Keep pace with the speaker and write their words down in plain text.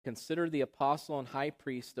consider the apostle and high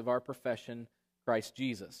priest of our profession, Christ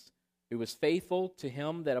Jesus, who was faithful to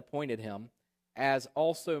him that appointed him, as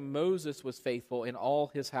also Moses was faithful in all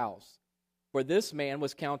his house. For this man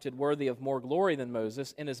was counted worthy of more glory than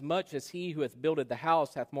Moses, inasmuch as he who hath builded the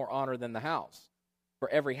house hath more honor than the house. For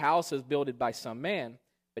every house is builded by some man,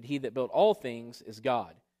 but he that built all things is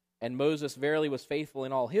God. And Moses verily was faithful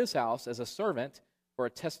in all his house as a servant, for a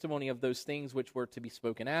testimony of those things which were to be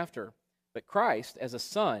spoken after. But Christ as a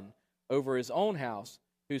son over his own house,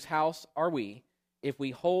 whose house are we, if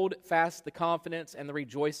we hold fast the confidence and the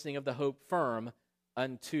rejoicing of the hope firm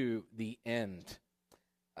unto the end.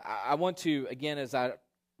 I want to, again, as I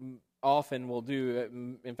often will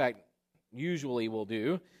do, in fact, usually will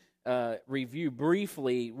do, review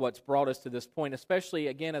briefly what's brought us to this point, especially,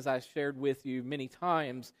 again, as I shared with you many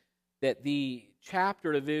times, that the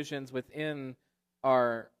chapter divisions within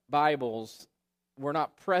our Bibles were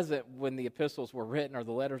not present when the epistles were written or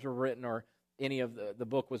the letters were written or any of the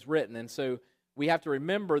book was written. And so we have to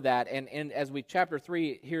remember that. And as chapter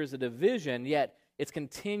 3, here's a division, yet it's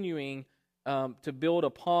continuing to build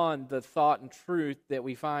upon the thought and truth that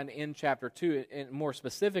we find in chapter 2, and more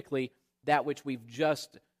specifically, that which we've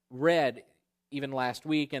just read even last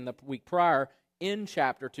week and the week prior in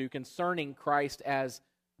chapter 2 concerning Christ as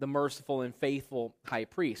the merciful and faithful high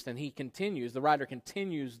priest. And the writer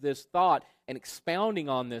continues this thought and expounding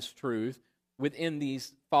on this truth within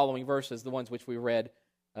these following verses, the ones which we read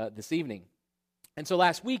this evening. And so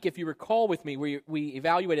last week, if you recall with me, we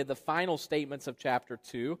evaluated the final statements of chapter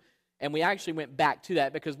 2, and we actually went back to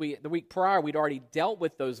that because the week prior we'd already dealt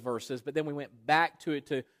with those verses, but then we went back to it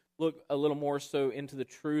to look a little more so into the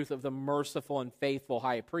truth of the merciful and faithful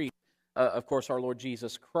high priest, of course, our Lord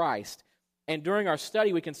Jesus Christ. And during our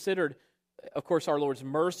study, we considered, of course, our Lord's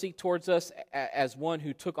mercy towards us as one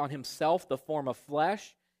who took on himself the form of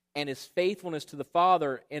flesh, and his faithfulness to the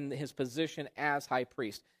Father in his position as high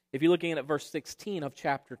priest. If you're looking at verse 16 of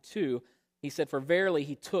chapter 2, he said, "For verily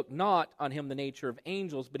he took not on him the nature of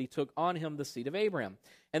angels, but he took on him the seed of Abraham."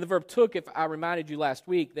 And the verb took, if I reminded you last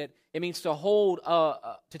week, that it means to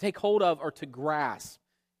take hold of or to grasp.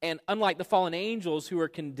 And unlike the fallen angels who are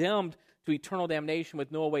condemned to eternal damnation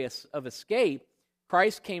with no way of escape,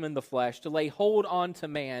 Christ came in the flesh to lay hold on to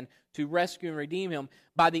man, to rescue and redeem him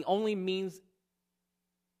by the only means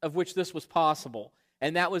of which this was possible,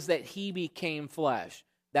 and that was that he became flesh.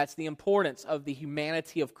 That's the importance of the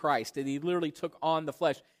humanity of Christ, that he literally took on the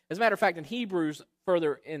flesh. As a matter of fact, in Hebrews,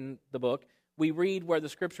 further in the book, we read where the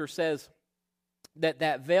scripture says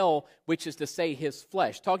that veil, which is to say his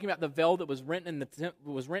flesh, talking about the veil that was rent in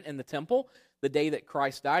the temple the day that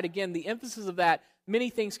Christ died. Again, the emphasis of that, many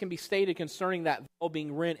things can be stated concerning that veil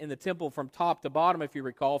being rent in the temple from top to bottom, if you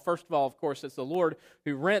recall. First of all, of course, it's the Lord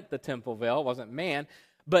who rent the temple veil, it wasn't man.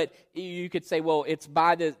 But you could say, well, it's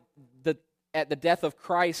by at the death of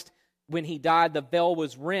Christ, when he died, the veil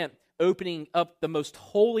was rent, opening up the most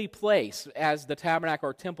holy place, as the tabernacle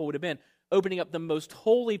or temple would have been, opening up the most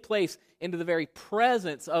holy place into the very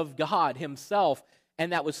presence of God himself,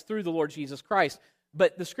 and that was through the Lord Jesus Christ.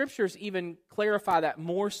 But the scriptures even clarify that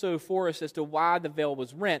more so for us as to why the veil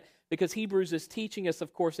was rent, because Hebrews is teaching us,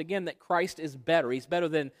 of course, again, that Christ is better. He's better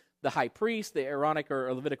than the high priest, the Aaronic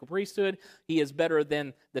or Levitical priesthood. He is better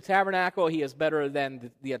than the tabernacle. He is better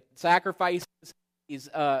than the sacrifices.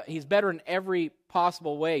 He's better in every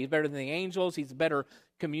possible way. He's better than the angels. He's better.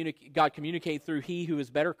 God communicates through he who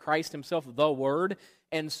is better, Christ himself, the Word.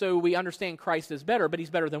 And so we understand Christ is better, but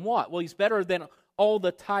he's better than what? Well, he's better than all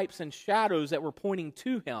the types and shadows that were pointing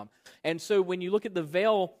to him. And so when you look at the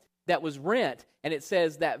veil that was rent, and it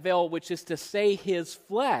says that veil which is to say his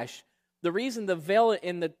flesh, the reason the veil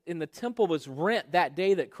in the temple was rent that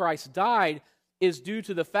day that Christ died is due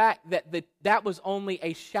to the fact that was only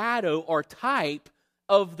a shadow or type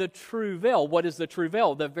of the true veil. What is the true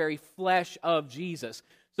veil? The very flesh of Jesus.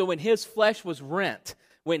 So when his flesh was rent,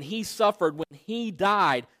 when he suffered, when he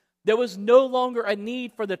died, there was no longer a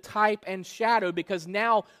need for the type and shadow, because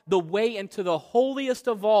now the way into the holiest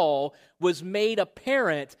of all was made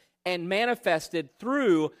apparent and manifested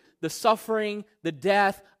through the suffering, the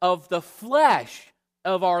death of the flesh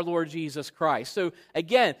of our Lord Jesus Christ. So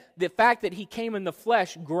again, the fact that he came in the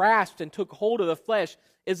flesh, grasped and took hold of the flesh,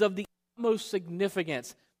 is of the utmost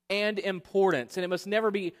significance and importance, and it must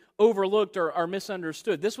never be overlooked or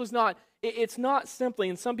misunderstood. This was not, it's not simply,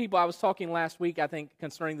 and some people, I was talking last week, I think,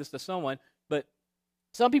 concerning this to someone, but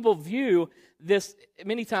some people view this,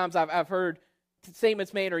 many times I've heard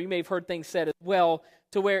statements made, or you may have heard things said as well,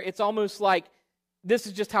 to where it's almost like, this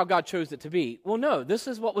is just how God chose it to be. Well, no, this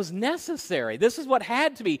is what was necessary. This is what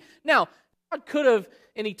had to be. Now, God could have,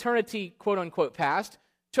 in eternity, quote-unquote, past,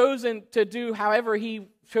 chosen to do however he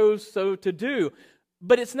chose so to do.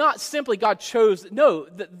 But it's not simply God chose. No,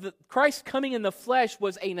 Christ coming in the flesh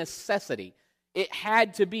was a necessity. It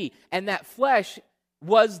had to be. And that flesh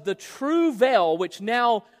was the true veil which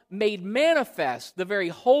now made manifest the very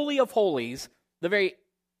holy of holies, the very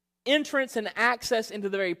entrance and access into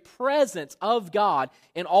the very presence of God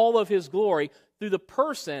in all of his glory through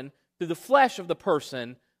the flesh of the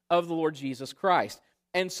person of the Lord Jesus Christ.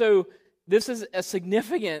 And so this is a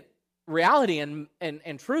significant reality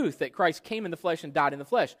and truth that Christ came in the flesh and died in the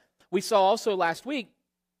flesh. We saw also last week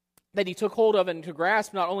that he took hold of and to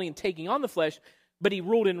grasp not only in taking on the flesh, but he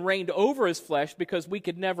ruled and reigned over his flesh because we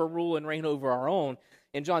could never rule and reign over our own.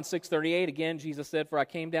 In John 6:38, again, Jesus said, "For I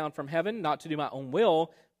came down from heaven not to do my own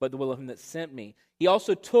will, but the will of him that sent me." He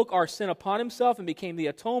also took our sin upon himself and became the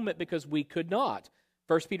atonement because we could not.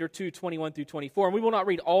 1 Peter 2:21 through 24. And we will not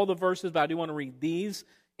read all the verses, but I do want to read these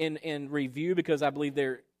in review because I believe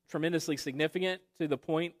they're tremendously significant to the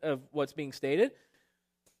point of what's being stated.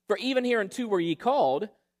 "For even hereunto were ye called,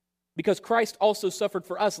 because Christ also suffered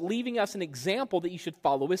for us, leaving us an example that ye should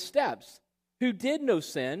follow his steps. Who did no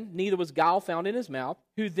sin, neither was guile found in his mouth.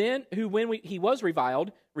 Who when he was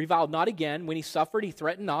reviled not again. When he suffered, he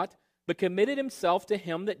threatened not, but committed himself to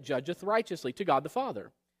him that judgeth righteously, to God the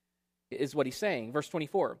Father," is what he's saying. Verse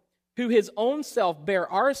 24. "Who his own self bare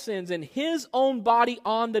our sins in his own body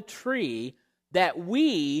on the tree, that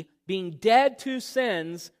we, being dead to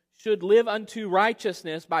sins, should live unto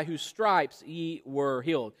righteousness, by whose stripes ye were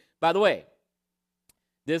healed." By the way,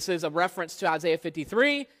 this is a reference to Isaiah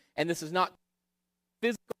 53, and this is not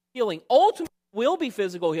physical healing. Ultimately, will be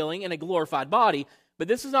physical healing in a glorified body, but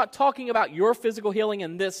this is not talking about your physical healing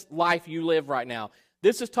in this life you live right now.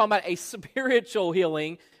 This is talking about a spiritual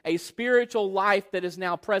healing, a spiritual life that is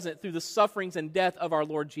now present through the sufferings and death of our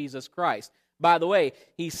Lord Jesus Christ. By the way,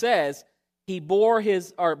 he says he bore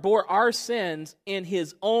our sins in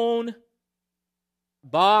his own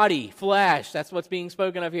body, flesh. That's what's being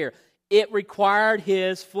spoken of here. It required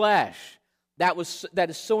his flesh. That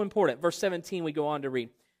is so important. Verse 17, we go on to read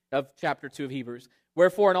of chapter 2 of Hebrews.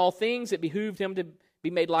 "Wherefore in all things it behooved him to be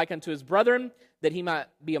made like unto his brethren, that he might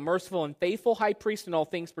be a merciful and faithful high priest in all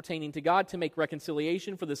things pertaining to God, to make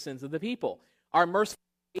reconciliation for the sins of the people." Our merciful,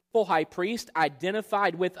 faithful high priest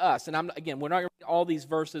identified with us. And we're not going to read all these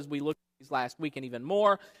verses. We looked at these last week and even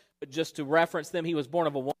more. But just to reference them, he was born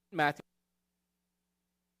of a woman, Matthew.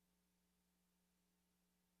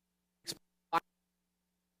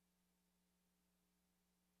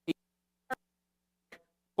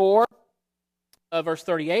 Verse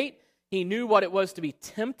 38, he knew what it was to be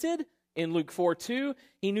tempted in Luke 4:2.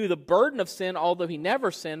 He knew the burden of sin, although he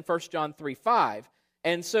never sinned, 1 John 3:5.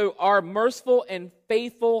 And so our merciful and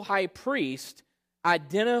faithful high priest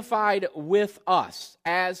identified with us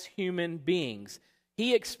as human beings.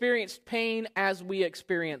 He experienced pain as we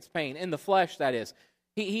experience pain, in the flesh, that is.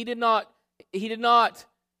 He did not,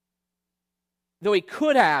 though he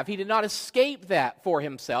could have, he did not escape that for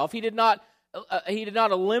himself. He did not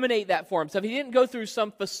eliminate that for himself. He didn't go through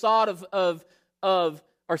some facade of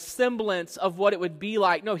or semblance of what it would be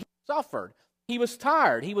like. No, he suffered. He was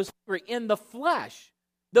tired. He was hungry in the flesh.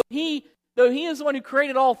 Though he is the one who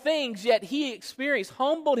created all things, yet he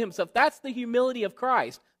humbled himself. That's the humility of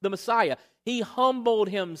Christ, the Messiah. He humbled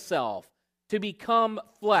himself to become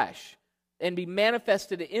flesh and be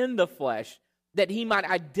manifested in the flesh, that he might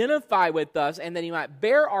identify with us and that he might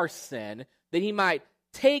bear our sin, that he might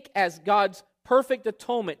take as God's perfect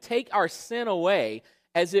atonement, take our sin away,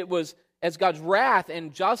 as God's wrath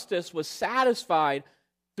and justice was satisfied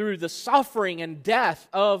through the suffering and death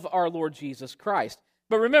of our Lord Jesus Christ.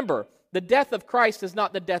 But remember, the death of Christ is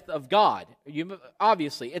not the death of God.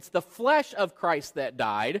 Obviously, it's the flesh of Christ that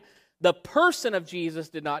died. The person of Jesus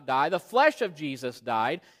did not die. The flesh of Jesus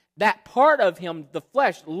died. That part of him, the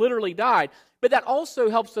flesh, literally died. But that also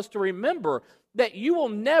helps us to remember that you will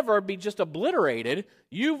never be just obliterated.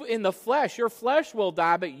 You, in the flesh, your flesh will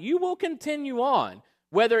die, but you will continue on,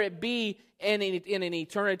 whether it be in an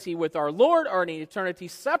eternity with our Lord or in an eternity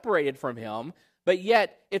separated from him. But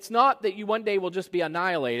yet, it's not that you one day will just be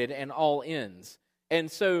annihilated and all ends. And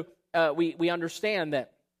so we understand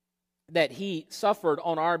that he suffered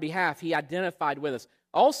on our behalf. He identified with us.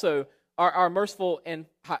 Also, our merciful and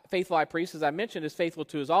faithful high priest, as I mentioned, is faithful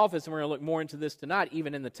to his office, and we're going to look more into this tonight,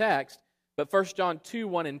 even in the text. But 1 John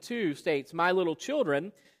 2:1-2 states, "My little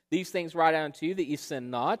children, these things write unto you, that ye sin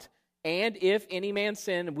not. And if any man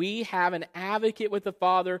sin, we have an advocate with the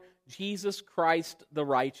Father, Jesus Christ the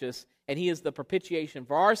righteous. And he is the propitiation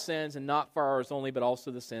for our sins, and not for ours only, but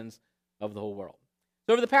also the sins of the whole world."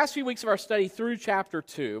 So over the past few weeks of our study through chapter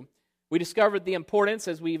 2, We discovered the importance,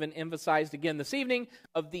 as we even emphasized again this evening,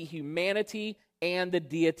 of the humanity and the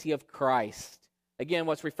deity of Christ. Again,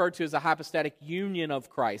 what's referred to as a hypostatic union of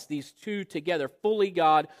Christ, these two together, fully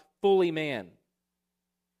God, fully man.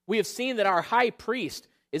 We have seen that our high priest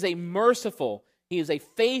is a merciful, he is a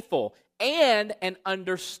faithful, and an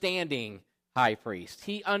understanding high priest.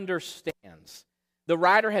 He understands. The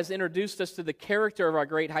writer has introduced us to the character of our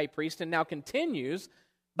great high priest and now continues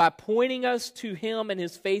by pointing us to him and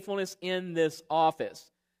his faithfulness in this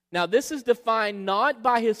office. Now, this is defined not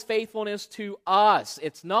by his faithfulness to us,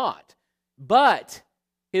 it's not, but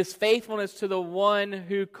his faithfulness to the one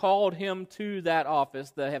who called him to that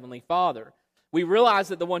office, the Heavenly Father. We realize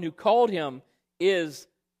that the one who called him is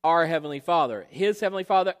our Heavenly Father. His Heavenly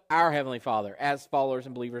Father, our Heavenly Father, as followers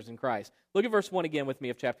and believers in Christ. Look at verse 1 again with me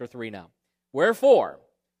of chapter 3 now. Wherefore,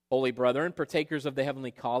 holy brethren, partakers of the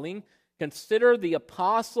heavenly calling, consider the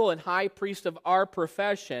apostle and high priest of our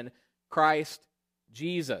profession, Christ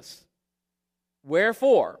Jesus.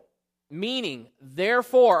 Wherefore, meaning,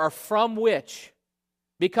 therefore, or from which,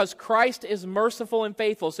 because Christ is merciful and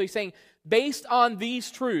faithful. So he's saying, based on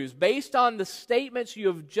these truths, based on the statements you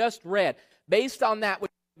have just read, based on that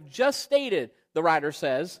which you have just stated, the writer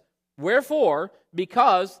says, wherefore,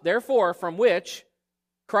 because, therefore, from which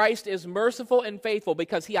Christ is merciful and faithful,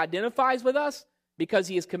 because he identifies with us, because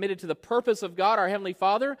he is committed to the purpose of God, our Heavenly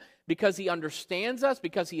Father, because he understands us,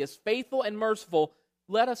 because he is faithful and merciful,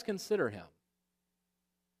 let us consider him.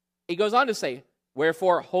 He goes on to say,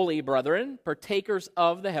 wherefore, holy brethren, partakers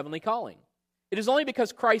of the heavenly calling. It is only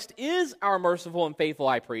because Christ is our merciful and faithful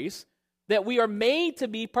high priest that we are made to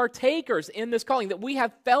be partakers in this calling, that we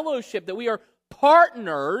have fellowship, that we are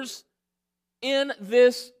partners in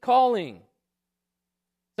this calling.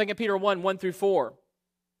 2 Peter 1 through 4.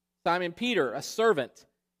 Simon Peter, a servant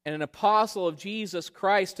and an apostle of Jesus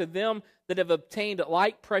Christ, to them that have obtained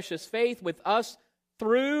like precious faith with us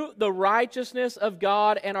through the righteousness of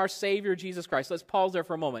God and our Savior Jesus Christ. Let's pause there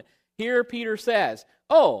for a moment. Here Peter says,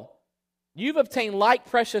 you've obtained like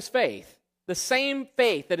precious faith, the same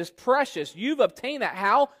faith that is precious. You've obtained that.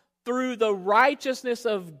 How? Through the righteousness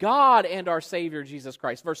of God and our Savior Jesus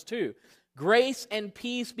Christ. Verse 2, grace and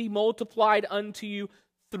peace be multiplied unto you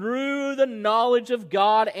through the knowledge of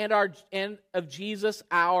God and of Jesus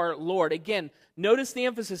our Lord. Again, notice the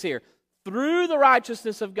emphasis here. Through the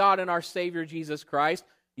righteousness of God and our Savior Jesus Christ,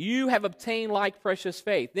 you have obtained like precious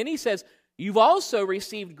faith. Then he says, you've also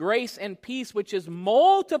received grace and peace, which is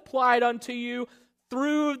multiplied unto you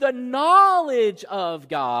through the knowledge of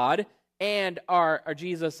God and our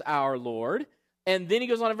Jesus our Lord. And then he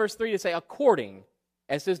goes on in verse 3 to say, according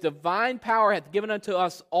as his divine power hath given unto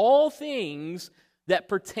us all things that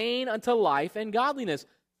pertain unto life and godliness,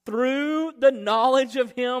 through the knowledge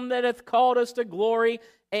of him that hath called us to glory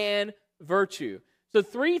and virtue. So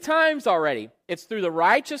 3 times already, it's through the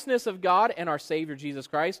righteousness of God and our Savior Jesus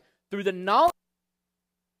Christ, through the knowledge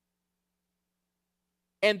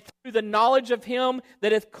and through the knowledge of him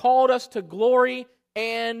that hath called us to glory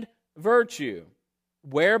and virtue,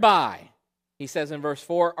 whereby, he says in verse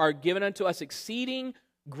 4, are given unto us exceeding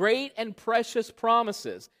great and precious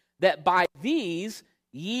promises, that by these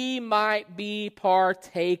ye might be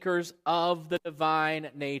partakers of the divine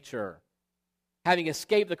nature, having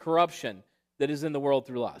escaped the corruption that is in the world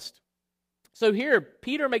through lust. So here,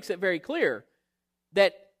 Peter makes it very clear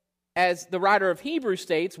that, as the writer of Hebrews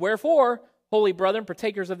states, wherefore, holy brethren,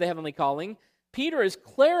 partakers of the heavenly calling, Peter is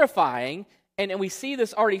clarifying, and we see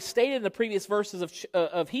this already stated in the previous verses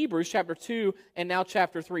of Hebrews, chapter 2, and now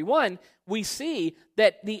chapter 3:1, we see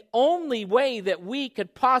that the only way that we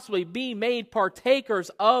could possibly be made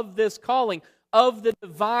partakers of this calling, of the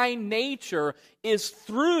divine nature, is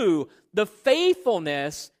through the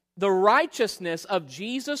faithfulness, the righteousness of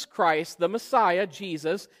Jesus Christ, the Messiah,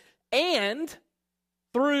 Jesus, and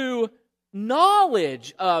through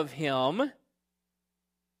knowledge of him,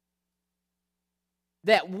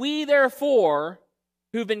 that we therefore,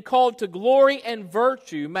 who've been called to glory and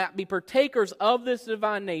virtue, might be partakers of this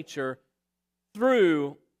divine nature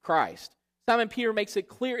through Christ. Simon Peter makes it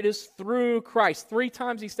clear it is through Christ. 3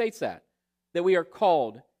 times he states that we are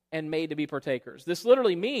called and made to be partakers. This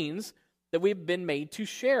literally means that we've been made to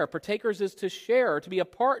share. Partakers is to share, to be a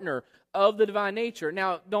partner of the divine nature.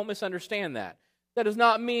 Now, don't misunderstand that. That does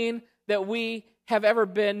not mean that we have ever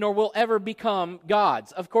been nor will ever become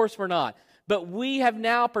gods. Of course we're not. But we have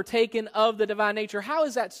now partaken of the divine nature. How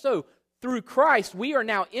is that so? Through Christ. We are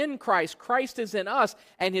now in Christ. Christ is in us,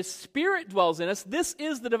 and his Spirit dwells in us. This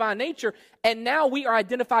is the divine nature, and now we are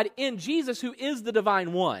identified in Jesus, who is the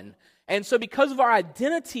divine one. And so because of our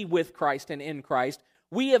identity with Christ and in Christ,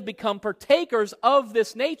 we have become partakers of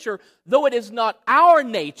this nature, though it is not our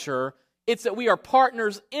nature, it's that we are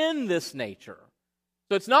partners in this nature.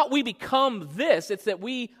 So it's not we become this, it's that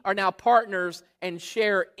we are now partners and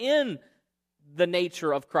share in the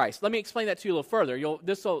nature of Christ. Let me explain that to you a little further.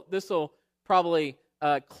 This will probably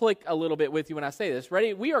click a little bit with you when I say this.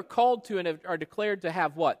 Ready? We are called to and are declared to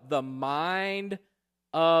have what? The mind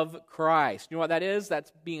of Christ. You know what that is?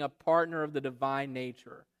 That's being a partner of the divine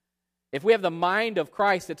nature. If we have the mind of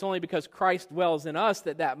Christ, it's only because Christ dwells in us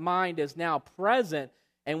that mind is now present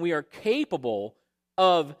and we are capable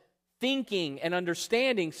of thinking and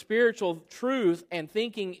understanding spiritual truth and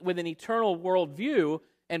thinking with an eternal worldview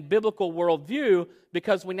and biblical worldview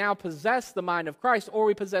because we now possess the mind of Christ, or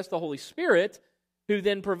we possess the Holy Spirit, who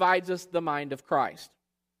then provides us the mind of Christ.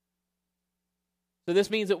 So this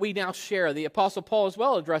means that we now share. The Apostle Paul as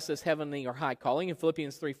well addressed this heavenly or high calling in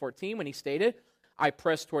Philippians 3:14 when he stated, I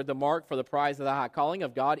press toward the mark for the prize of the high calling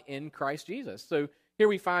of God in Christ Jesus. So here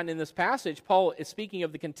we find in this passage, Paul is speaking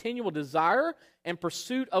of the continual desire and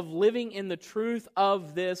pursuit of living in the truth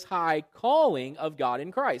of this high calling of God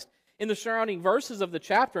in Christ. In the surrounding verses of the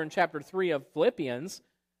chapter, in chapter 3 of Philippians,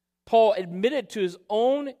 Paul admitted to his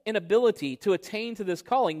own inability to attain to this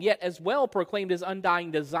calling, yet as well proclaimed his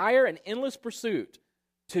undying desire and endless pursuit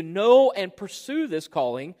to know and pursue this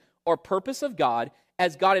calling or purpose of God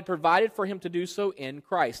as God had provided for him to do so in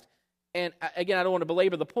Christ. And again, I don't want to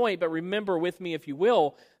belabor the point, but remember with me, if you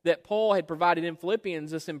will, that Paul had provided in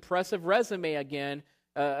Philippians this impressive resume again,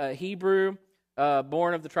 a Hebrew,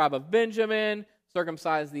 born of the tribe of Benjamin,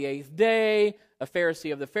 circumcised the 8th day, a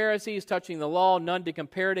Pharisee of the Pharisees, touching the law, none to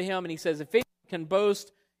compare to him. And he says, if anyone can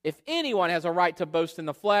boast, if anyone has a right to boast in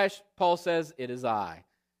the flesh, Paul says, it is I.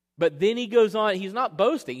 But then he goes on, he's not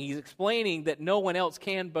boasting, he's explaining that no one else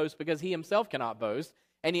can boast because he himself cannot boast.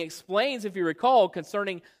 And he explains, if you recall,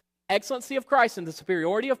 concerning excellency of Christ and the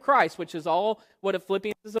superiority of Christ, which is all what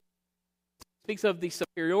Philippians is about. It speaks of the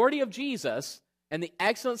superiority of Jesus and the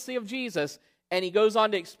excellency of Jesus. And he goes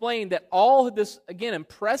on to explain that all of this, again,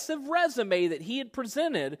 impressive resume that he had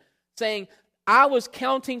presented, saying, I was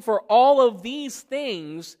counting for all of these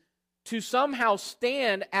things to somehow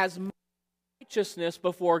stand as righteousness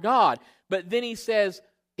before God. But then he says,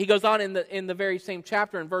 he goes on in the very same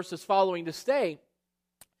chapter and verses following to say,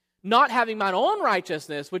 not having mine own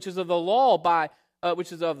righteousness, which is of the law, but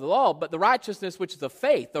the righteousness which is of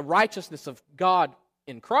faith, the righteousness of God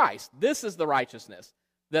in Christ. This is the righteousness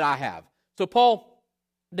that I have. So Paul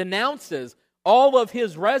denounces all of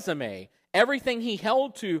his resume, everything he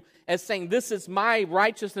held to as saying, this is my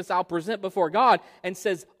righteousness I'll present before God, and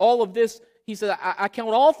says all of this, he says, I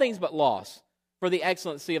count all things but loss for the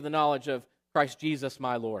excellency of the knowledge of Christ Jesus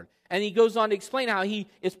my Lord. And he goes on to explain how he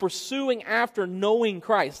is pursuing after knowing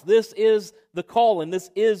Christ. This is the call, and this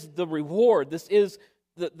is the reward. This is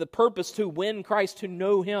the purpose, to win Christ, to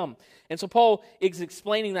know him. And so Paul is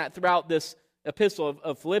explaining that throughout this epistle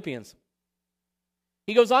of Philippians.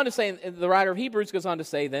 He goes on to say, the writer of Hebrews goes on to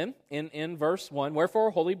say then, in verse 1, wherefore,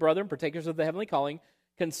 holy brethren, partakers of the heavenly calling,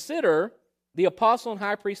 consider the apostle and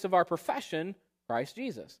high priest of our profession, Christ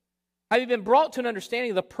Jesus. Having been brought to an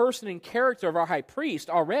understanding of the person and character of our high priest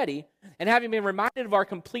already, and having been reminded of our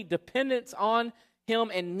complete dependence on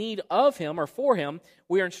him and need of him or for him,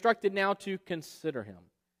 we are instructed now to consider him.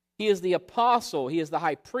 He is the apostle, he is the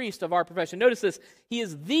high priest of our profession. Notice this, he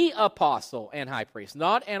is the apostle and high priest,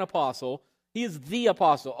 not an apostle. He is the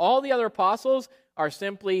apostle. All the other apostles are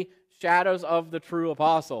simply shadows of the true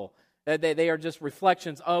apostle. They are just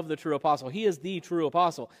reflections of the true apostle. He is the true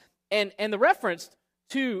apostle. And the reference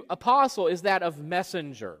to apostle is that of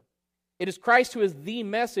messenger. It is Christ who is the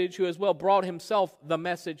message, who has well brought himself the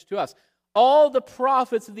message to us. All the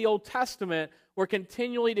prophets of the Old Testament were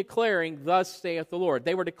continually declaring, thus saith the Lord.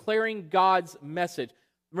 They were declaring God's message.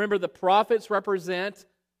 Remember, the prophets represent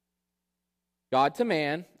God to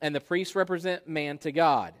man, and the priests represent man to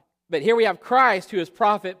God. But here we have Christ, who is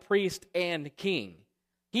prophet, priest, and king.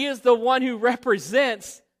 He is the one who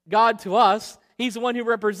represents God to us. He's the one who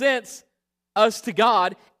represents us to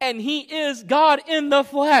God, and he is God in the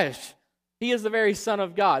flesh. He is the very Son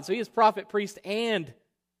of God. So he is prophet, priest, and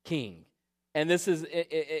king. And this is,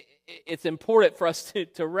 it's important for us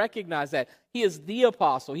to recognize that. He is the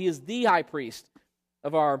apostle. He is the high priest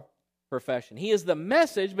of our profession. He is the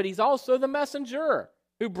message, but he's also the messenger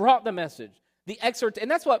who brought the message. The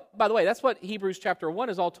and that's what, by the way, that's what Hebrews chapter 1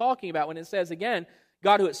 is all talking about when it says, again,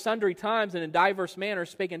 God who at sundry times and in diverse manners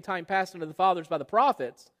spake in time past unto the fathers by the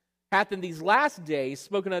prophets, hath in these last days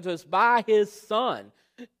spoken unto us by his Son.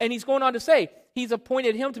 And he's going on to say, he's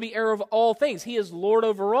appointed him to be heir of all things. He is Lord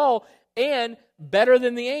over all, and better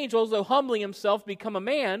than the angels, though humbling himself, become a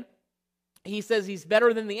man, he says he's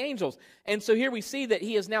better than the angels. And so here we see that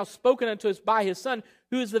he is now spoken unto us by his Son,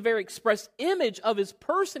 who is the very express image of his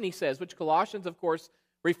person, he says, which Colossians, of course,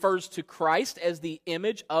 refers to Christ as the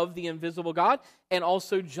image of the invisible God. And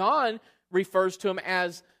also John refers to him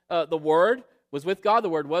as the Word was with God, the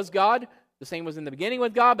Word was God. The same was in the beginning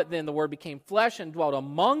with God, but then the Word became flesh and dwelt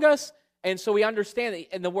among us. And so we understand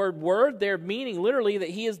that, and the word there meaning literally that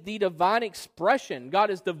he is the divine expression.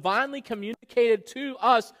 God is divinely communicated to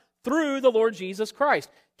us through the Lord Jesus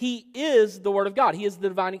Christ. He is the Word of God. He is the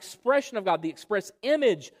divine expression of God, the express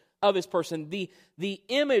image of his person, the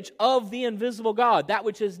image of the invisible God, that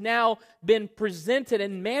which has now been presented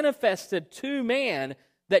and manifested to man,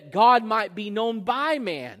 that God might be known by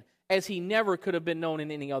man, as he never could have been known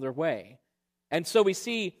in any other way. And so we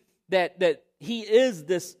see that he is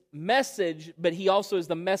this message, but he also is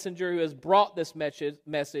the messenger who has brought this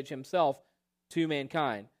message himself to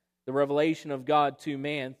mankind. The revelation of God to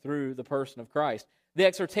man through the person of Christ. The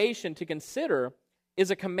exhortation to consider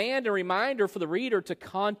is a command and reminder for the reader to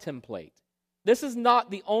contemplate. This is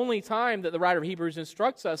not the only time that the writer of Hebrews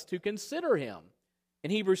instructs us to consider him.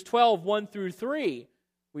 In Hebrews 12, 1 through 3,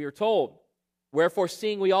 we are told, "Wherefore,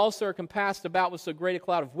 seeing we also are compassed about with so great a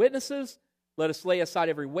cloud of witnesses, let us lay aside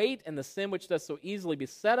every weight and the sin which does so easily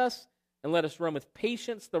beset us, and let us run with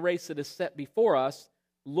patience the race that is set before us,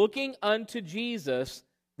 looking unto Jesus,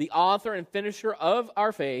 the author and finisher of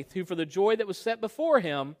our faith, who for the joy that was set before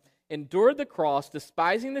him endured the cross,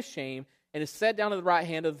 despising the shame, and is set down at the right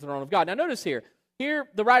hand of the throne of God." Now notice here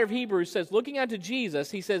the writer of Hebrews says, looking unto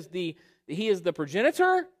Jesus, he says he is the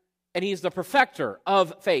progenitor and he is the perfecter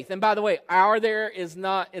of faith. And by the way, there is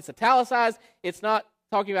not, it's italicized, it's not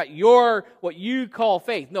talking about what you call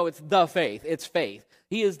faith. No, it's the faith. It's faith.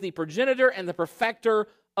 He is the progenitor and the perfecter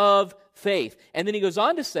of faith. And then he goes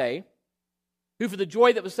on to say, who for the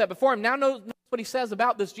joy that was set before him, now notice what he says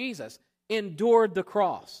about this Jesus, endured the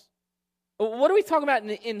cross. What are we talking about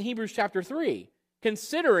in Hebrews chapter 3?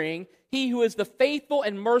 Considering he who is the faithful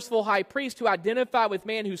and merciful high priest who identified with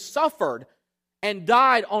man who suffered and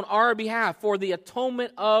died on our behalf for the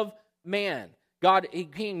atonement of man. God's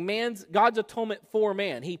atonement for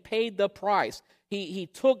man. He paid the price. He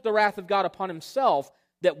took the wrath of God upon himself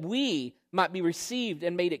that we might be received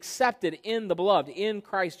and made accepted in the beloved, in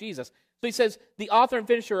Christ Jesus. So he says, the author and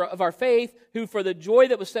finisher of our faith, who for the joy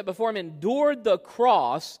that was set before him endured the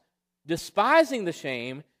cross, despising the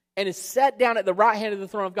shame, and is set down at the right hand of the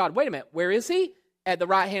throne of God. Wait a minute, where is he? At the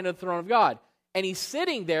right hand of the throne of God. And he's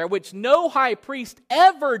sitting there, which no high priest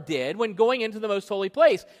ever did when going into the most holy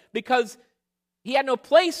place, because he had no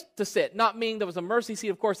place to sit. Not meaning there was a mercy seat,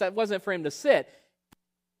 of course, that wasn't for him to sit.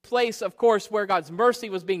 Place, of course, where God's mercy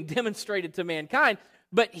was being demonstrated to mankind,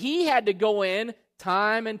 but he had to go in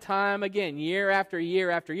time and time again, year after year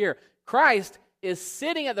after year. Christ is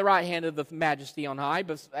sitting at the right hand of the majesty on high,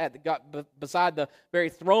 beside the very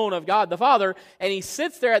throne of God the Father, and he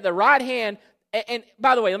sits there at the right hand. And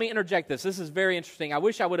by the way, let me interject this. This is very interesting. I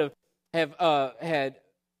wish I would have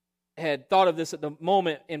had thought of this at the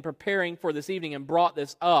moment in preparing for this evening and brought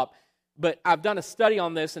this up. But I've done a study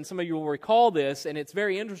on this, and some of you will recall this, and it's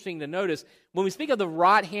very interesting to notice. When we speak of the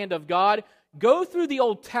right hand of God, go through the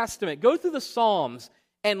Old Testament, go through the Psalms,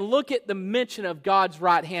 and look at the mention of God's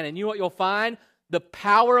right hand. And you know what you'll find? The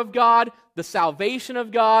power of God, the salvation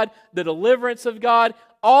of God, the deliverance of God,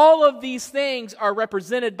 all of these things are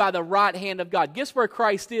represented by the right hand of God. Guess where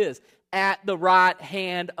Christ is? At the right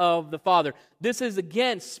hand of the Father. This is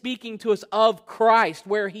again speaking to us of Christ,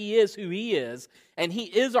 where he is who he is, and he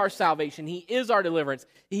is our salvation, he is our deliverance,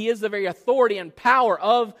 he is the very authority and power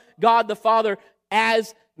of God the Father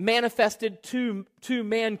as manifested to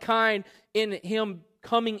mankind in him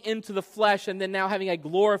coming into the flesh and then now having a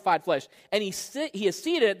glorified flesh. And he is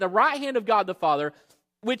seated at the right hand of God the Father,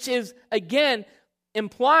 which is again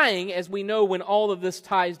implying, as we know when all of this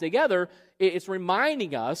ties together, it's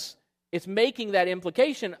reminding us, it's making that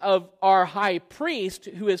implication of our high priest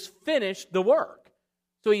who has finished the work.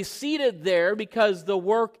 So he's seated there because the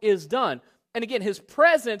work is done. And again, his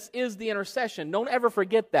presence is the intercession. Don't ever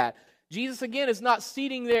forget that. Jesus, again, is not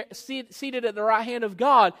seated at the right hand of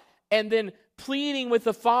God and then pleading with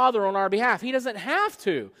the Father on our behalf. He doesn't have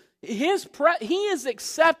to. He is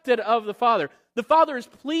accepted of the Father. The Father is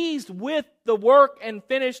pleased with the work and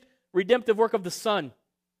finished redemptive work of the Son.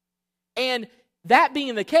 And that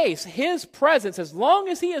being the case, his presence, as long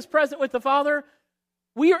as he is present with the Father,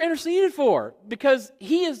 we are interceded for because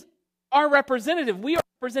he is our representative. We are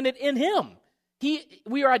represented in him.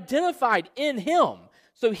 We are identified in him.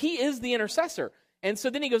 So he is the intercessor. And so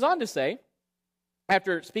then he goes on to say,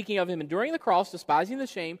 after speaking of him enduring the cross, despising the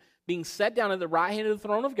shame, being set down at the right hand of the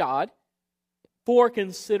throne of God, for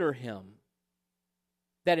consider him.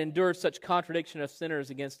 that endured such contradiction of sinners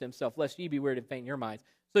against himself, lest ye be wearied and faint in your minds.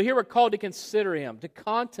 So here we're called to consider him, to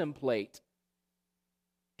contemplate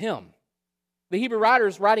him. The Hebrew writer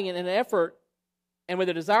is writing in an effort and with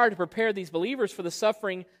a desire to prepare these believers for the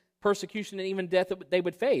suffering, persecution, and even death that they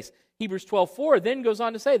would face. Hebrews 12:4 then goes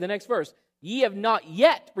on to say, the next verse, ye have not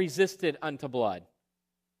yet resisted unto blood,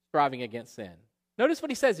 striving against sin. Notice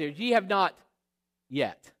what he says here, ye have not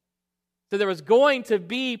yet. So there was going to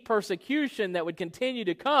be persecution that would continue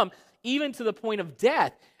to come, even to the point of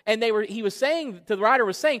death. And the writer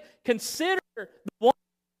was saying, consider the one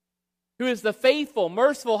who is the faithful,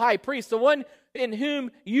 merciful high priest, the one in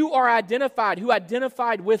whom you are identified, who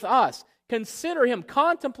identified with us. Consider him,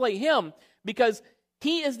 contemplate him, because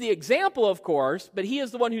he is the example, of course, but he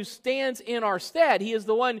is the one who stands in our stead. He is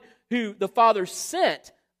the one who the Father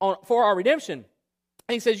sent for our redemption.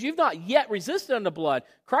 And he says, you've not yet resisted unto blood.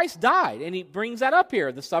 Christ died, and he brings that up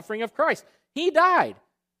here, the suffering of Christ. He died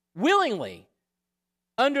willingly,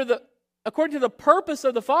 according to the purpose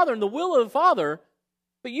of the Father and the will of the Father,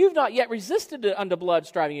 but you've not yet resisted unto blood,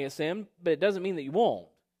 striving against him, but it doesn't mean that you won't.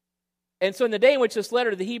 And so in the day in which this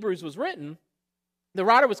letter to the Hebrews was written, the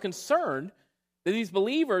writer was concerned that these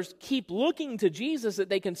believers keep looking to Jesus, that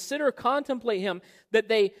they consider, contemplate him,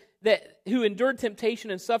 that who endured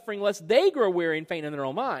temptation and suffering, lest they grow weary and faint in their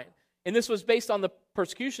own mind. And this was based on the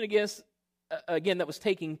persecution that was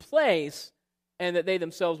taking place, and that they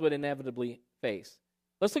themselves would inevitably face.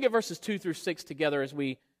 Let's look at verses 2 through 6 together as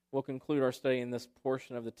we will conclude our study in this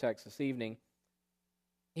portion of the text this evening.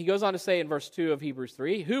 He goes on to say in verse 2 of Hebrews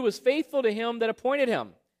 3, who was faithful to him that appointed him,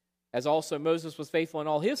 as also Moses was faithful in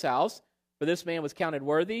all his house, for this man was counted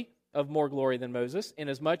worthy of more glory than Moses,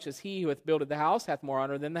 inasmuch as he who hath builded the house hath more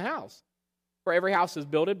honor than the house. For every house is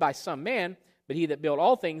builded by some man, but he that built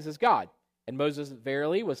all things is God. And Moses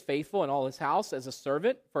verily was faithful in all his house as a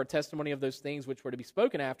servant for a testimony of those things which were to be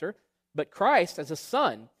spoken after, but Christ as a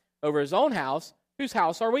son over his own house, whose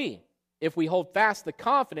house are we, if we hold fast the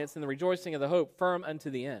confidence and the rejoicing of the hope firm unto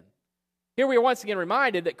the end? Here we are once again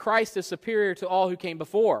reminded that Christ is superior to all who came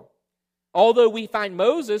before. Although we find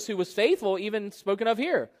Moses, who was faithful, even spoken of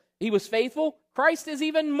here, he was faithful, Christ is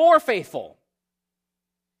even more faithful.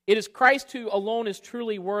 It is Christ who alone is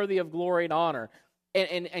truly worthy of glory and honor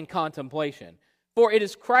and contemplation. For it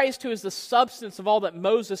is Christ who is the substance of all that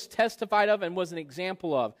Moses testified of and was an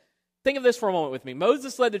example of. Think of this for a moment with me.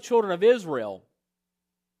 Moses led the children of Israel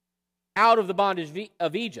out of the bondage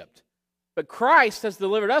of Egypt, but Christ has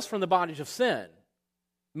delivered us from the bondage of sin.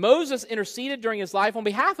 Moses interceded during his life on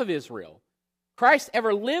behalf of Israel. Christ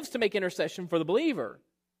ever lives to make intercession for the believer.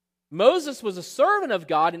 Moses was a servant of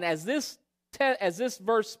God, and as this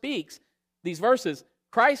verse speaks, these verses,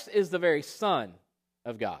 Christ is the very Son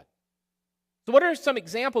of God. So what are some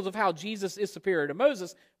examples of how Jesus is superior to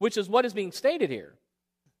Moses, which is what is being stated here?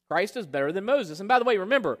 Christ is better than Moses. And by the way,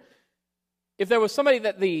 remember, if there was somebody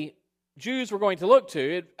that the Jews were going to look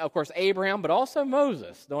to, of course, Abraham, but also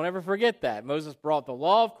Moses. Don't ever forget that. Moses brought the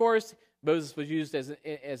law, of course. Moses was used as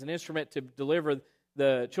an instrument to deliver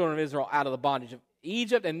the children of Israel out of the bondage of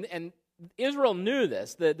Egypt, and Israel knew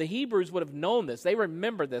this. The Hebrews would have known this. They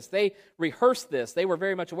remembered this. They rehearsed this. They were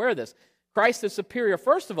very much aware of this. Christ is superior,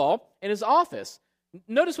 first of all, in his office.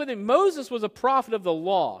 Notice with him, Moses was a prophet of the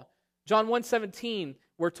law. John 1:17,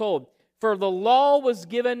 we're told, for the law was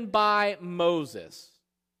given by Moses,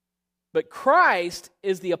 but Christ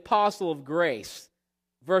is the apostle of grace.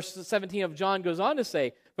 Verse 17 of John goes on to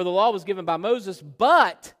say, for the law was given by Moses,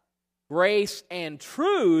 but grace and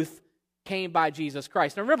truth came by Jesus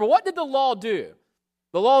Christ. Now remember, what did the law do?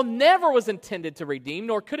 The law never was intended to redeem,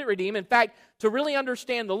 nor could it redeem. In fact, to really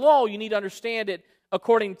understand the law, you need to understand it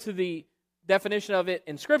according to the definition of it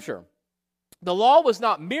in Scripture. The law was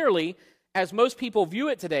not merely, as most people view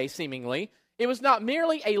it today, seemingly, it was not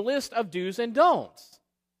merely a list of do's and don'ts.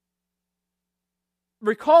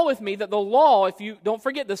 Recall with me that the law, if you don't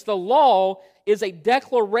forget this, the law is a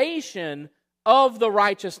declaration of the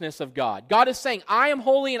righteousness of God. God is saying, I am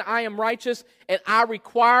holy and I am righteous, and I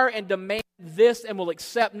require and demand this and will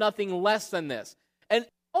accept nothing less than this. And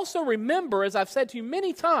also remember, as I've said to you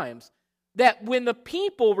many times, that when the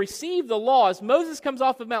people receive the law, as Moses comes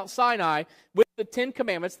off of Mount Sinai with the Ten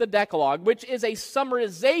Commandments, the Decalogue, which is a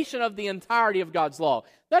summarization of the entirety of God's law.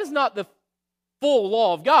 That is not the full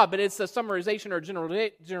law of God, but it's a summarization or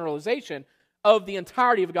generalization of the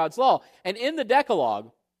entirety of God's law. And in the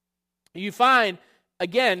Decalogue, you find,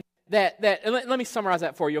 again, that let me summarize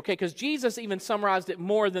that for you, okay? Because Jesus even summarized it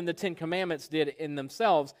more than the Ten Commandments did in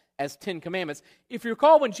themselves as Ten Commandments. If you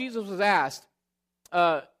recall, when Jesus was asked,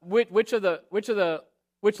 which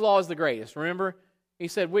law is the greatest? Remember, he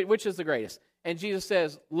said, which is the greatest? and Jesus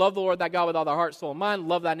says, love the Lord thy God with all thy heart, soul, and mind,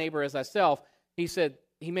 love thy neighbor as thyself,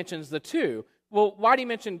 he mentions the two. Well, why did he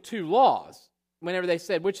mention two laws? Whenever they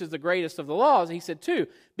said, which is the greatest of the laws, he said two.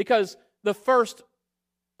 Because the first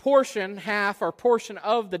portion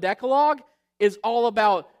of the Decalogue is all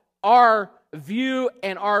about our view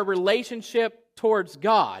and our relationship towards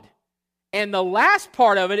God. And the last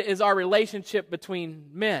part of it is our relationship between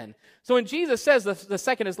men. So when Jesus says the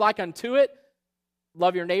second is like unto it,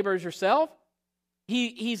 love your neighbor as yourself,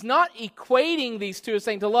 he's not equating these two as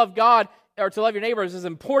saying to love God or to love your neighbor is as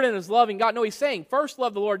important as loving God. No, he's saying first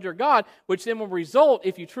love the Lord your God, which then will result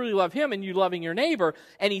if you truly love him and you loving your neighbor.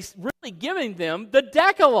 And he's really giving them the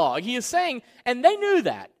Decalogue. He is saying, and they knew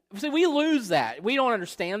that. See, we lose that. We don't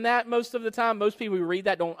understand that most of the time. Most people who read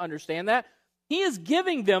that don't understand that. He is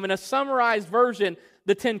giving them, in a summarized version,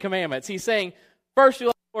 the Ten Commandments. He's saying, first you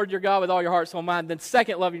love the Lord your God with all your heart, soul, and mind. Then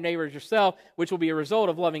second, love your neighbor as yourself, which will be a result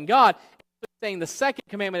of loving God. He's saying the second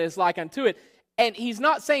commandment is like unto it. And he's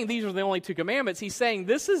not saying these are the only two commandments. He's saying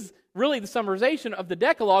this is really the summarization of the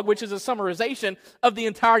Decalogue, which is a summarization of the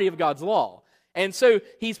entirety of God's law. And so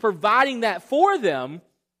he's providing that for them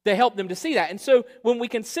to help them to see that. And so when we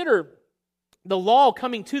consider the law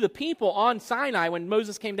coming to the people on Sinai, when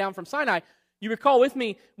Moses came down from Sinai, you recall with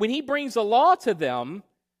me, when he brings the law to them,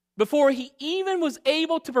 before he even was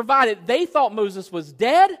able to provide it, they thought Moses was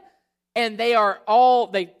dead, and they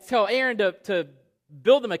tell Aaron to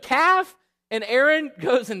build them a calf, and Aaron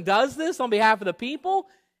goes and does this on behalf of the people,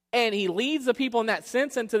 and he leads the people in that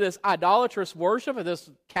sense into this idolatrous worship of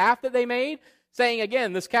this calf that they made, saying,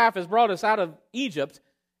 again, this calf has brought us out of Egypt.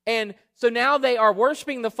 And so now they are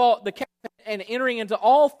worshiping the calf and entering into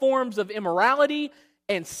all forms of immorality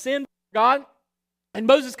and sin for God. And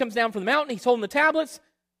Moses comes down from the mountain, he's holding the tablets,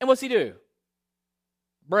 and what's he do?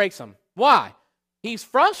 Breaks them. Why? He's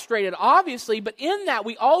frustrated, obviously, but in that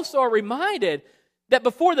we also are reminded that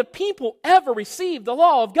before the people ever received the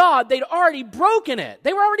law of God, they'd already broken it.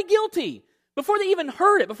 They were already guilty. Before they even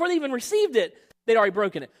heard it, before they even received it, they'd already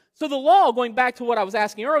broken it. So the law, going back to what I was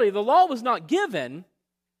asking earlier, the law was not given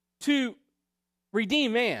to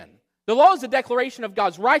redeem man. The law is a declaration of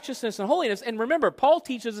God's righteousness and holiness. And remember, Paul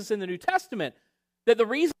teaches us in the New Testament that the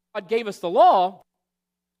reason God gave us the law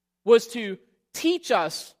was to teach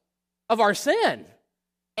us of our sin.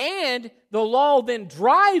 And the law then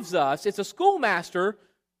drives us, it's a schoolmaster,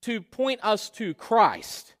 to point us to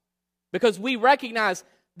Christ. Because we recognize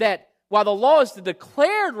that while the law is the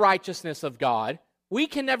declared righteousness of God, we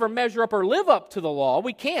can never measure up or live up to the law.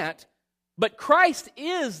 We can't. But Christ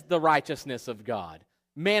is the righteousness of God,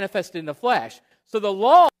 manifested in the flesh. So the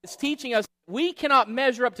law is teaching us we cannot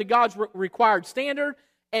measure up to God's required standard,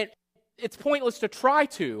 and it's pointless to try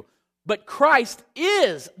to. But Christ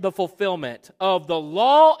is the fulfillment of the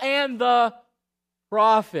law and the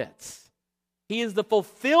prophets. He is the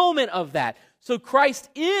fulfillment of that. So Christ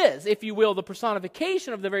is, if you will, the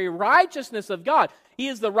personification of the very righteousness of God. He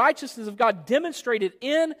is the righteousness of God demonstrated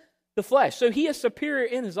in the flesh. So he is superior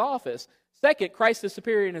in his office. Second, Christ is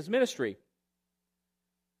superior in his ministry.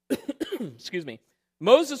 Excuse me.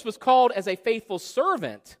 Moses was called as a faithful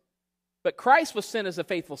servant, but Christ was sent as a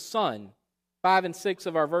faithful son. 5 and 6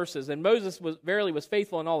 of our verses. And Moses verily was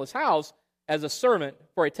faithful in all his house as a servant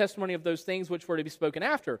for a testimony of those things which were to be spoken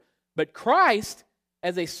after. But Christ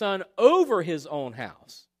as a son over his own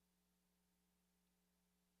house.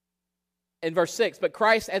 In verse 6, but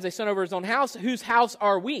Christ as a son over his own house, whose house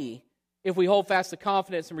are we, if we hold fast the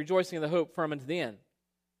confidence and rejoicing in the hope firm unto the end?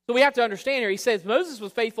 So we have to understand here, he says Moses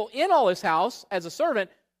was faithful in all his house as a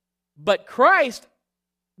servant, but Christ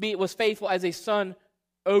was faithful as a son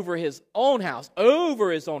over his own house,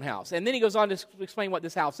 And then he goes on to explain what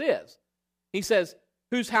this house is. He says,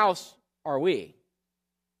 whose house are we,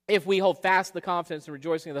 if we hold fast the confidence and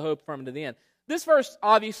rejoicing of the hope firm to the end? This verse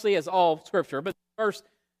obviously is all Scripture, but the verse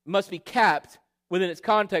must be kept within its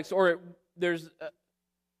context, or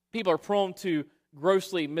people are prone to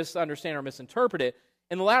grossly misunderstand or misinterpret it.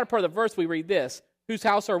 In the latter part of the verse, we read this, whose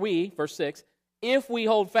house are we, verse 6, if we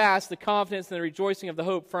hold fast the confidence and the rejoicing of the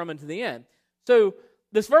hope firm unto the end. So,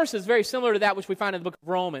 this verse is very similar to that which we find in the book of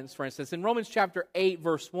Romans, for instance. In Romans chapter 8,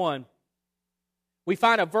 verse 1, we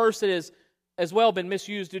find a verse that has as well been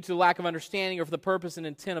misused due to the lack of understanding or for the purpose and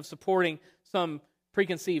intent of supporting some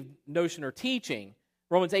preconceived notion or teaching.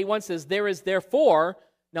 Romans 8:1 says, there is therefore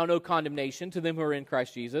now no condemnation to them who are in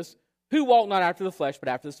Christ Jesus, who walk not after the flesh but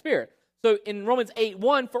after the Spirit. So in Romans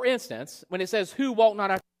 8:1, for instance, when it says, who walk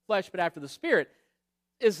not after the flesh but after the Spirit,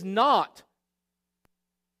 is not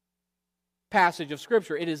passage of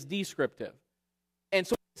Scripture. It is descriptive. And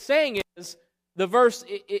so what it's saying is, the verse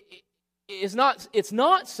it's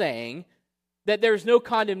not saying that there's no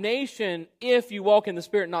condemnation if you walk in the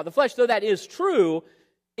Spirit and not the flesh. Though that is true,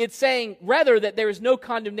 it's saying rather that there is no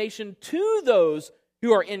condemnation to those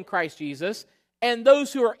who are in Christ Jesus, and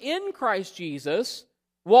those who are in Christ Jesus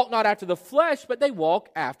walk not after the flesh, but they walk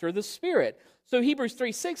after the Spirit. So Hebrews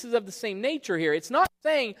 3:6 is of the same nature here. It's not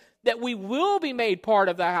saying that we will be made part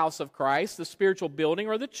of the house of Christ, the spiritual building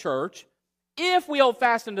or the church, if we hold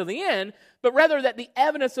fast until the end, but rather that the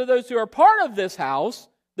evidence of those who are part of this house,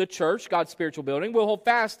 the church, God's spiritual building, will hold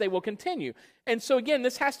fast, they will continue. And so again,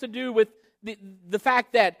 this has to do with the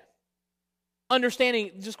fact that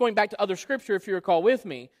understanding, just going back to other scripture, if you recall with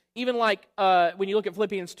me, even like when you look at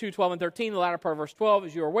Philippians 2:12 and 13, the latter part of verse 12,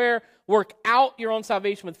 as you're aware, work out your own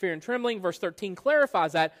salvation with fear and trembling. Verse 13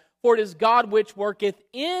 clarifies that, for it is God which worketh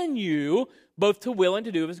in you, both to will and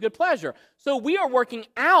to do of his good pleasure. So we are working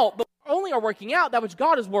out, but only are working out that which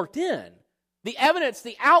God has worked in. The evidence,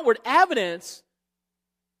 the outward evidence,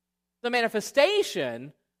 the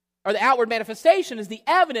manifestation, or the outward manifestation is the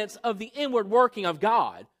evidence of the inward working of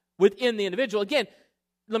God within the individual. Again,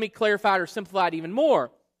 let me clarify it or simplify it even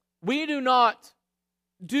more. We do not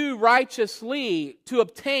do righteously to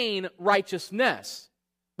obtain righteousness.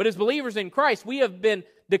 But as believers in Christ, we have been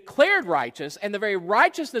declared righteous, and the very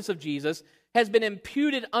righteousness of Jesus has been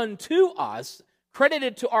imputed unto us,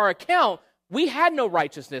 credited to our account. We had no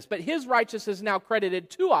righteousness, but his righteousness is now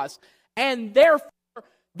credited to us. And therefore,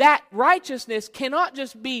 that righteousness cannot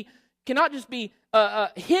just be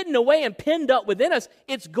hidden away and pinned up within us.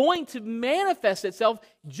 It's going to manifest itself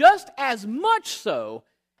just as much so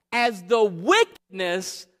as the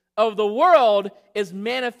wickedness of the world is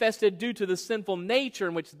manifested due to the sinful nature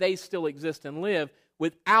in which they still exist and live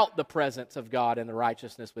without the presence of God and the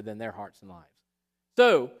righteousness within their hearts and lives.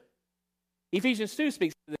 So, Ephesians 2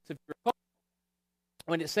 speaks to this, if you recall,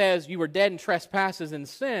 when it says, you were dead in trespasses and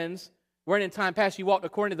sins, wherein in time past you walked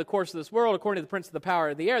according to the course of this world, according to the prince of the power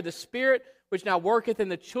of the air, the spirit which now worketh in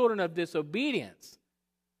the children of disobedience.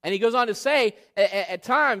 And he goes on to say, at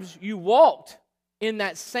times you walked in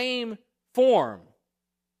that same form,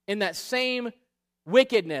 in that same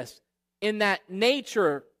wickedness, in that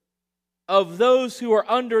nature of those who are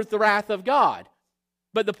under the wrath of God.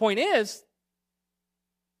 But the point is,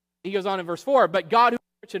 he goes on in verse 4, but God who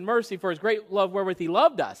is rich in mercy for his great love wherewith he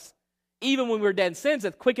loved us, even when we were dead in sins,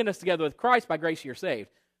 hath quickened us together with Christ, by grace you are saved.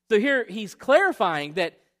 So here he's clarifying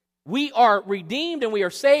that we are redeemed and we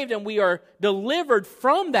are saved and we are delivered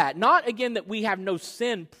from that. Not again that we have no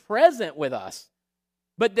sin present with us,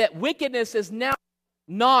 but that wickedness is now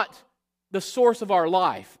not the source of our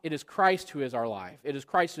life. It is Christ who is our life. It is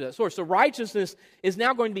Christ who is that source. So righteousness is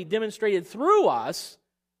now going to be demonstrated through us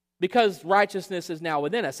because righteousness is now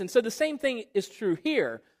within us. And so the same thing is true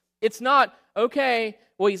here. It's not, okay,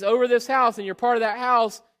 well, he's over this house and you're part of that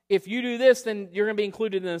house. If you do this, then you're going to be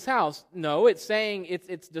included in this house. No, it's saying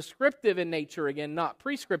it's descriptive in nature again, not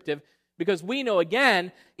prescriptive, because we know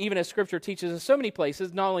again, even as Scripture teaches in so many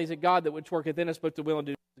places, not only is it God that which worketh in us, both to will and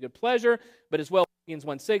to do good pleasure, but as well, Philippians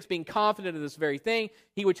 1:6, being confident of this very thing,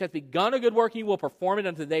 he which hath begun a good work, he will perform it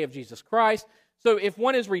unto the day of Jesus Christ. So if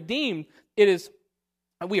one is redeemed,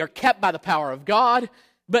 we are kept by the power of God,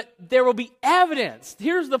 but there will be evidence.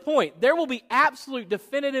 Here's the point. There will be absolute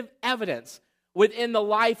definitive evidence within the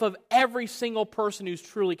life of every single person who's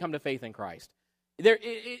truly come to faith in Christ.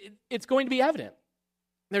 It's going to be evident.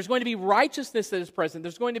 There's going to be righteousness that is present.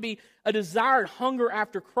 There's going to be a desired hunger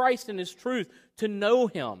after Christ and his truth to know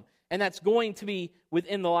him. And that's going to be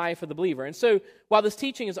within the life of the believer. And so while this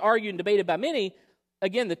teaching is argued and debated by many,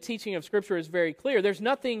 again, the teaching of Scripture is very clear. There's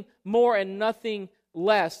nothing more and nothing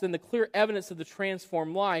less than the clear evidence of the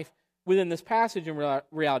transformed life within this passage in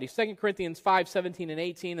reality. 2 Corinthians 5:17 and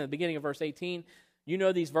 18, in the beginning of verse 18, you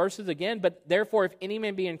know these verses again, but therefore if any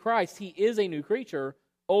man be in Christ, he is a new creature.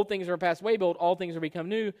 Old things are passed away, behold, all things are become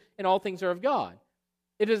new, and all things are of God.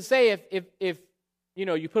 It doesn't say if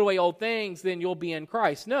you put away old things, then you'll be in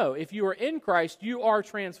Christ. No, if you are in Christ, you are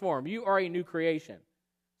transformed. You are a new creation.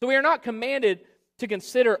 So we are not commanded to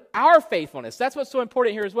consider our faithfulness. That's what's so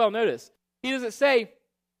important here as well. Notice, he doesn't say,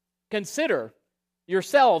 consider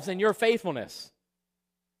yourselves and your faithfulness.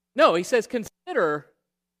 No, he says, consider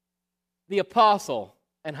the apostle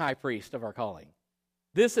and high priest of our calling.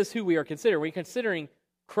 This is who we are considering. We're considering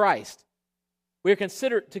Christ. We are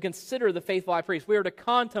to consider the faithful high priest. We are to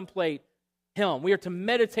contemplate him. We are to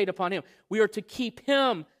meditate upon him. We are to keep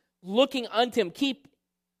him looking unto him. Keep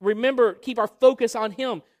our focus on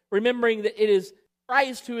him, remembering that it is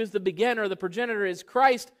Christ who is the beginner, the progenitor, it is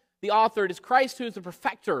Christ the author, it is Christ who is the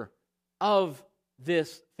perfecter of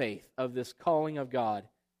this faith, of this calling of God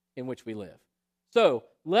in which we live. So,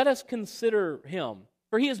 let us consider him,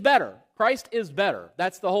 for he is better. Christ is better.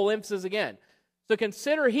 That's the whole emphasis again. So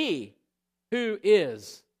consider he who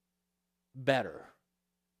is better.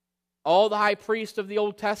 All the high priests of the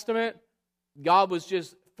Old Testament, God was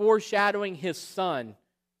just foreshadowing his Son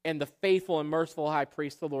and the faithful and merciful high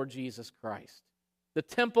priest, the Lord Jesus Christ. The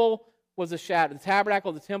temple was a shadow. The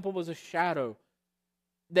tabernacle, the temple was a shadow.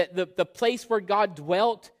 That the place where God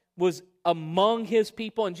dwelt was among his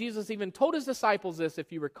people. And Jesus even told his disciples this,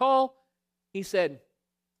 if you recall. He said,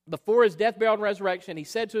 before his death, burial, and resurrection, he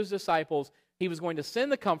said to his disciples, he was going to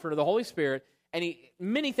send the Comforter, the Holy Spirit, and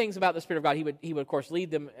many things about the Spirit of God. He would, of course,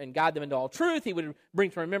 lead them and guide them into all truth. He would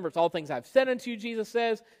bring to remembrance all things I've said unto you, Jesus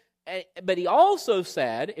says. But he also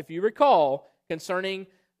said, if you recall, concerning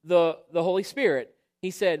the Holy Spirit,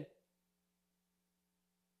 he said,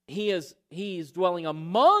 he's dwelling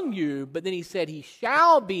among you, but then he said, he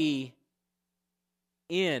shall be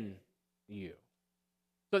in you.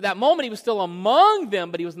 So at that moment, he was still among them,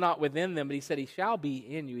 but he was not within them. But he said, he shall be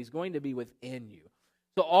in you. He's going to be within you.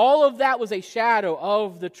 So all of that was a shadow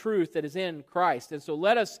of the truth that is in Christ. And so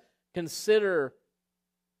let us consider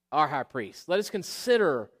our high priest. Let us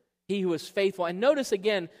consider he who is faithful. And notice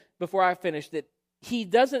again, before I finish, that he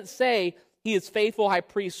doesn't say he is faithful high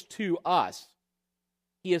priest to us.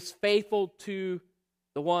 He is faithful to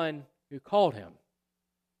the one who called him.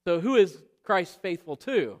 So who is Christ faithful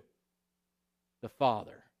to? The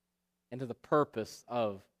Father, and to the purpose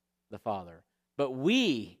of the Father. But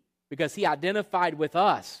we, because he identified with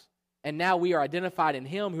us, and now we are identified in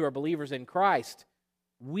him who are believers in Christ,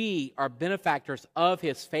 we are benefactors of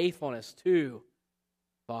his faithfulness to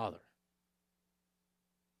the Father.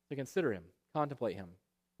 So consider him, contemplate him,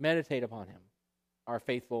 meditate upon him, our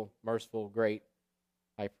faithful, merciful, great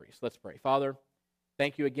high priest. Let's pray. Father,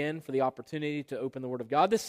 thank you again for the opportunity to open the Word of God this